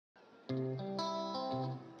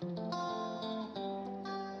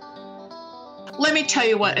Let me tell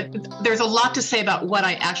you what, there's a lot to say about what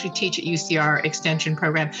I actually teach at UCR Extension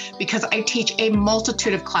program, because I teach a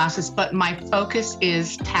multitude of classes, but my focus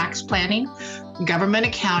is tax planning, government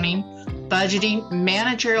accounting, budgeting,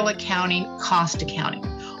 managerial accounting, cost accounting,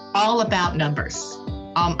 all about numbers.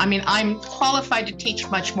 I mean, I'm qualified to teach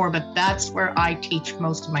much more, but that's where I teach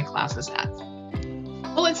most of my classes at.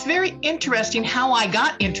 Well, it's very interesting how I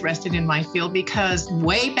got interested in my field, because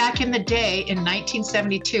way back in the day in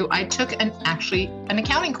 1972, I took an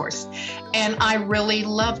accounting course, and I really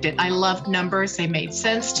loved it. I loved numbers. They made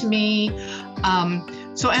sense to me.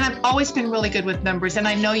 And I've always been really good with numbers. And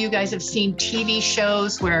I know you guys have seen TV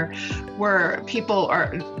shows where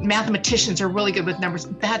mathematicians are really good with numbers.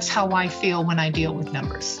 That's how I feel when I deal with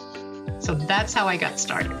numbers. So that's how I got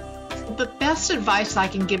started. The best advice I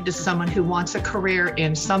can give to someone who wants a career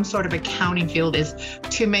in some sort of accounting field is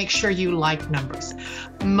to make sure you like numbers.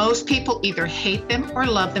 Most people either hate them or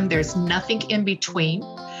love them. There's nothing in between.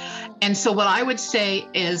 And so what I would say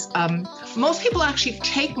is most people actually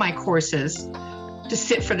take my courses to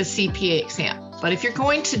sit for the CPA exam. But if you're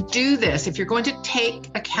going to do this, if you're going to take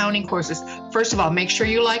accounting courses, first of all, make sure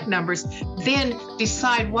you like numbers, then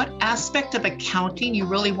decide what aspect of accounting you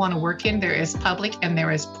really want to work in. There is public and there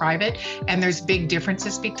is private, and there's big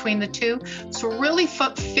differences between the two. So really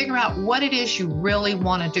figure out what it is you really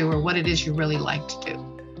want to do, or what it is you really like to do.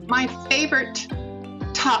 My favorite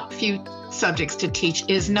top few subjects to teach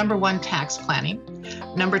is number 1, tax planning,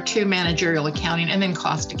 number 2, managerial accounting, and then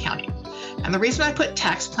cost accounting. And the reason I put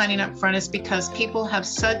tax planning up front is because people have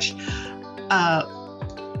such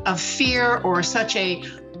a fear, or such a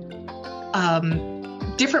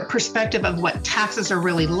different perspective of what taxes are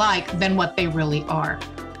really like than what they really are.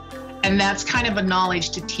 And that's kind of a knowledge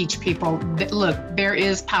to teach people that, look, there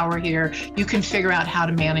is power here. You can figure out how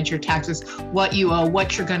to manage your taxes, what you owe,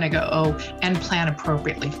 what you're going to go owe, and plan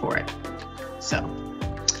appropriately for it.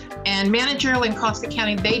 And managerial and cost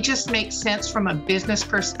accounting, they just make sense from a business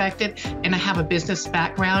perspective. And I have a business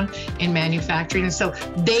background in manufacturing, and so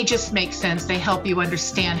they just make sense. They help you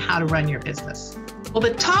understand how to run your business. Well,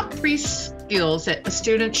 the top 3 skills that a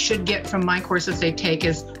student should get from my courses they take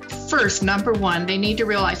is, first, number 1, they need to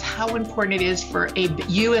realize how important it is for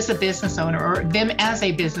you as a business owner, or them as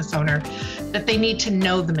a business owner, that they need to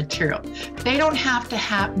know the material. They don't have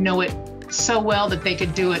to know it so well that they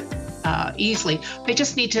could do it easily. They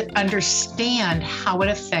just need to understand how it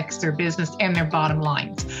affects their business and their bottom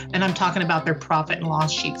lines. And I'm talking about their profit and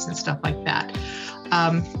loss sheets and stuff like that.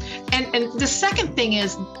 And the second thing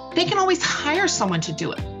is, they can always hire someone to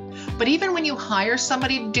do it. But even when you hire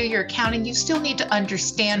somebody to do your accounting, you still need to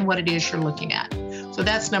understand what it is you're looking at. So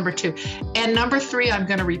that's number 2. And number 3, I'm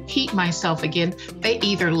going to repeat myself again. They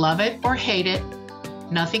either love it or hate it,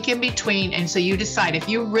 nothing in between. And so you decide. If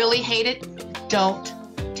you really hate it, don't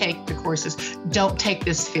take the courses. Don't take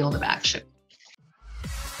this field of action.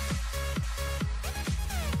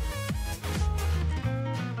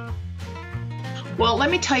 Well,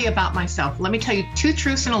 let me tell you about myself. Let me tell you 2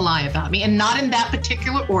 truths and a lie about me, and not in that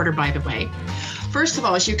particular order, by the way. First of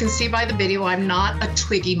all, as you can see by the video, I'm not a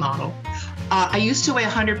Twiggy model. I used to weigh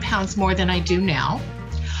 100 pounds more than I do now.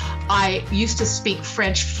 I used to speak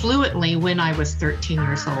French fluently when I was 13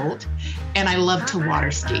 years old, and I love to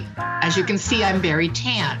water ski. As you can see, I'm very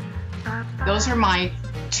tan. Those are my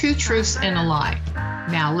 2 truths and a lie.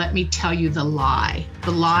 Now, let me tell you the lie.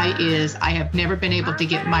 The lie is I have never been able to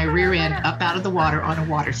get my rear end up out of the water on a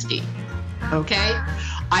water ski. Okay?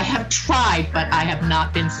 I have tried, but I have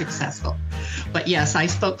not been successful. But yes, I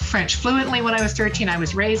spoke French fluently when I was 13. I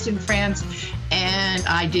was raised in France, and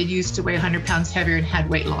I did used to weigh 100 pounds heavier and had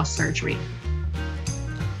weight loss surgery.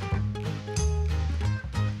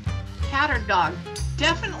 Cat or dog?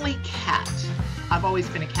 Definitely cat. I've always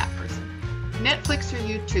been a cat person. Netflix or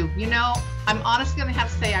YouTube? You know, I'm honestly going to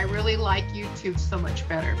have to say I really like YouTube so much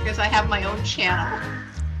better because I have my own channel.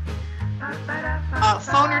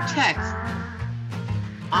 Phone or text?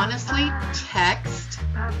 Honestly, text.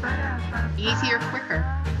 Easier, quicker.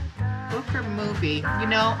 Book or movie? You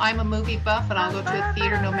know, I'm a movie buff and I'll go to a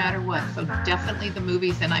theater no matter what. So definitely the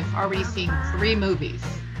movies, and I've already seen 3 movies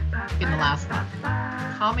in the last month.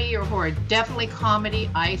 Comedy or horror? Definitely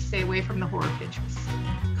comedy. I stay away from the horror pictures.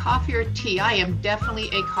 Coffee or tea? I am definitely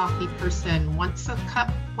a coffee person. 1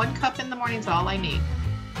 cup in the morning is all I need.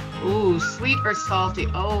 Ooh, sweet or salty?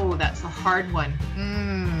 Oh, that's a hard one.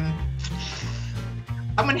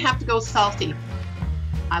 I'm gonna have to go salty.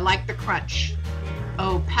 I like the crunch.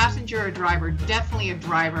 Oh, passenger or driver? Definitely a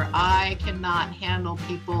driver. I cannot handle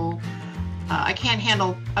people. I can't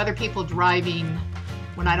handle other people driving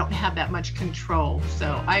when I don't have that much control.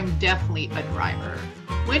 So I'm definitely a driver.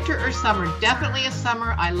 Winter or summer? Definitely a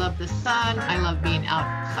summer. I love the sun. I love being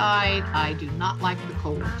outside. I do not like the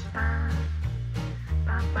cold.